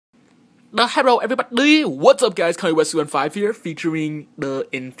Hello everybody, what's up guys, YuGiOh here, featuring the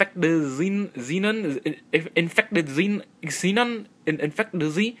InfectedXenon,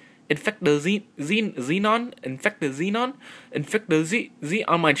 InfectedXenon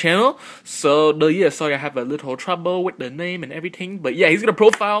on my channel. So sorry I have a little trouble with the name and everything, but yeah, he's gonna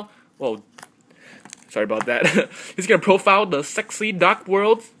profile, well, sorry about that. He's gonna profile the sexy dark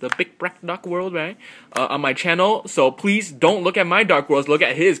world, the big black dark world, right? On my channel. So please don't look at my dark worlds, look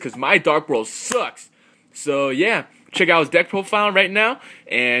at his, cause my dark world sucks. So yeah, check out his deck profile right now,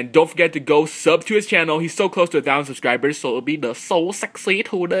 and don't forget to go sub to his channel. He's so close to 1,000 subscribers, so it'll be the so sexy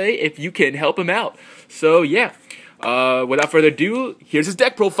today if you can help him out. So yeah, without further ado, here's his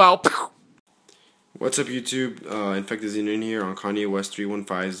deck profile. What's up YouTube, InfectedXenon here on Kanye West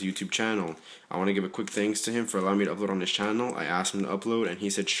 315's YouTube channel. I want to give a quick thanks to him for allowing me to upload on his channel. I asked him to upload and he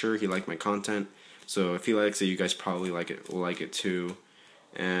said sure, he liked my content. So if he likes it, you guys probably will like it too.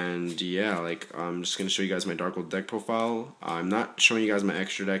 And yeah, I'm just going to show you guys my Dark World deck profile. I'm not showing you guys my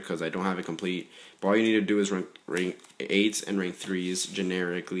extra deck because I don't have it complete. But all you need to do is rank 8s and rank 3s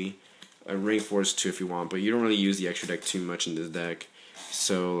generically. Rank 4s too if you want, but you don't really use the extra deck too much in this deck.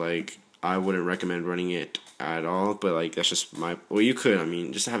 So I wouldn't recommend running it at all, but that's just my, well, you could, I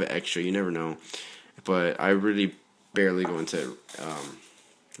mean, just to have it extra, you never know. But I really barely go into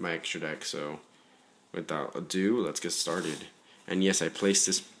my extra deck, so without ado, let's get started. And yes, I placed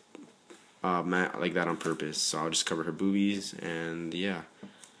this mat like that on purpose, so I'll just cover her boobies, and yeah,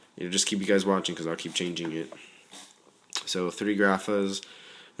 just keep you guys watching because I'll keep changing it. So 3 Graphas.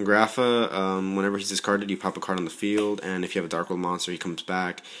 Grapha, whenever he's discarded, you pop a card on the field, and if you have a Dark World monster, he comes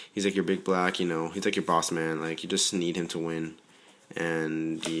back. He's like your big black, he's like your boss man. You just need him to win.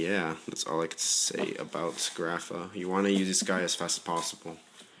 And yeah, that's all I could say about Grapha. You want to use this guy as fast as possible.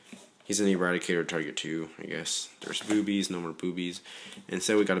 He's an eradicator target too, I guess. There's boobies, no more boobies.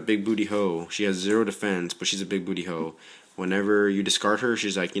 Instead, we got a big booty hoe. She has 0 defense, but she's a big booty hoe. Whenever you discard her,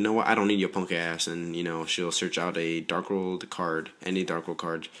 she's like, you know what, I don't need your punk ass, and she'll search out a Dark World card, any Dark World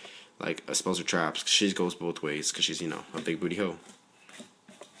card, like a spells or traps. She goes both ways because she's a big booty hoe.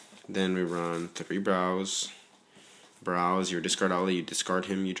 Then we run 3 Brows. Brows, your discard ally, you discard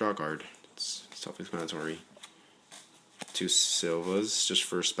him, you draw a card. It's self-explanatory. 2 Silvas, just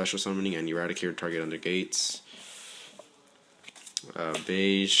for special summoning and eradicator target under gates.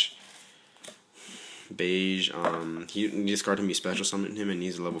 Beige, you discard him, you special summon him, and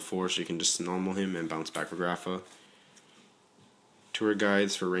he's a level 4, so you can just normal him and bounce back for Grapha. Tour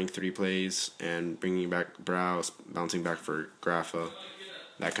guides for rank 3 plays, and bringing back Brows, bouncing back for Grapha,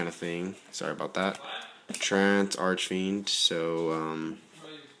 that kind of thing. Sorry about that. Trance, Archfiend, so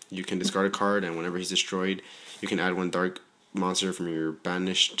you can discard a card, and whenever he's destroyed, you can add 1 dark monster from your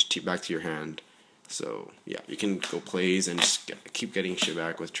banished back to your hand. So yeah, you can go plays and just keep getting shit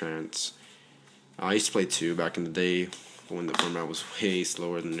back with Trance. I used to play 2 back in the day when the format was way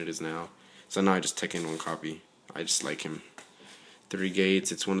slower than it is now. So now I just take in 1 copy. I just like him. 3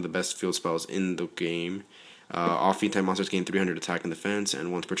 Gates, it's one of the best field spells in the game. All fiend type monsters gain 300 attack and defense,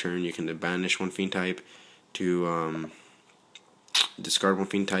 and once per turn you can banish 1 fiend type to discard 1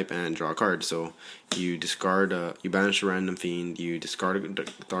 fiend type and draw a card. So you discard, you banish a random fiend, you discard a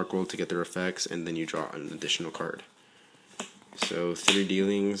Dark World to get their effects, and then you draw an additional card. So 3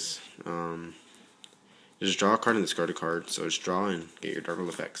 dealings. Just draw a card and discard a card. So just draw and get your Dark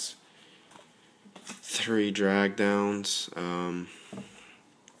World effects. 3 drag downs.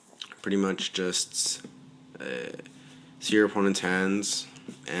 Pretty much just see your opponent's hands,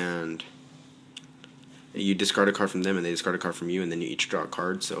 and you discard a card from them, and they discard a card from you, and then you each draw a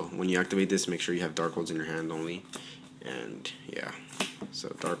card. So when you activate this, make sure you have Dark Worlds in your hand only. And yeah, so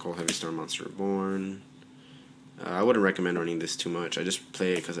Dark World, Heavy Storm, Monster Reborn. I wouldn't recommend running this too much. I just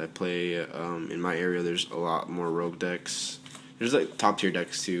play it because I play, in my area there's a lot more rogue decks. There's top tier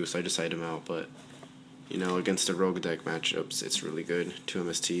decks too, so I just hide them out, but against the rogue deck matchups, it's really good. 2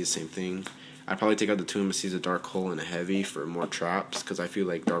 MSTs, same thing. I'd probably take out the 2 MSTs, a Dark Hole and a Heavy for more traps, because I feel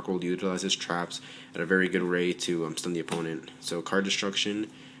like Dark World utilizes traps at a very good rate to stun the opponent. So card destruction,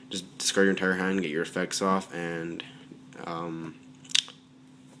 just discard your entire hand, get your effects off, and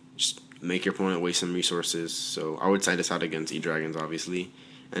just make your opponent waste some resources. So I would side this out against E-Dragons, obviously.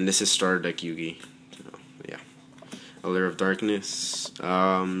 And this is starter deck Yugi. So, yeah. Allure of Darkness.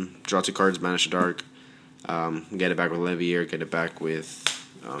 Draw 2 cards, banish a dark. Get it back with Levier, get it back with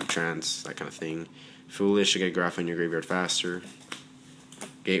Trance, that kind of thing. Foolish to get Grapha in your graveyard faster.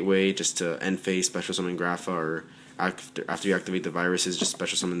 Gateway, just to end phase, special summon Grapha, or after you activate the viruses, just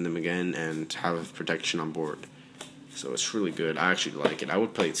special summon them again and have protection on board. So it's really good. I actually like it. I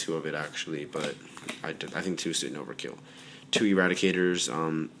would play 2 of it actually, but I think 2 is an overkill. 2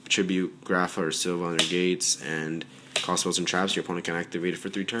 Eradicators, Tribute, Grapha, or Silva on their gates, and call spells and traps. Your opponent can activate it for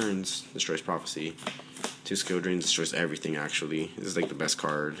 3 turns. Destroys Prophecy. 2 Skill Drains, destroys everything, actually. This is like the best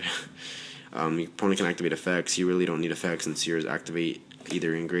card. Your opponent can activate effects. You really don't need effects, and Seers activate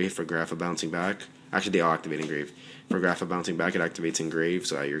either Engrave or Grapha Bouncing Back. Actually, they all activate Engrave. For Grapha Bouncing Back, it activates Engrave,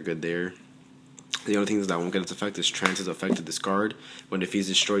 so you're good there. The only thing that won't get its effect is Trance's effect to discard. When if he's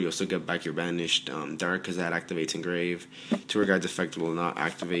destroyed, you'll still get back your banished Dark, because that activates Engrave. Tour Guide's effect will not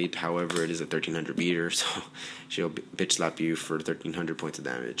activate, however, it is a 1300 beater, so she'll bitch slap you for 1300 points of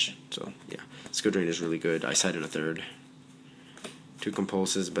damage. So, yeah. Skill Drain is really good. I side in a third. 2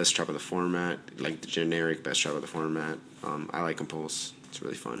 Compulses, best trap of the format, like the generic best trap of the format. I like Compulse. It's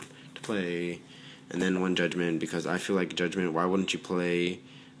really fun to play. And then 1 Judgment, because I feel like Judgment, why wouldn't you play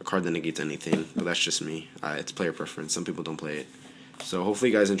a card that negates anything? But that's just me. It's player preference. Some people don't play it. So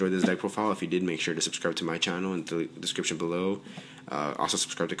hopefully you guys enjoyed this deck profile. If you did, make sure to subscribe to my channel in the description below. Also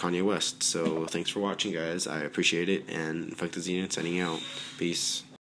subscribe to Kanye West. So thanks for watching, guys. I appreciate it. And InfectedXenon signing out. Peace.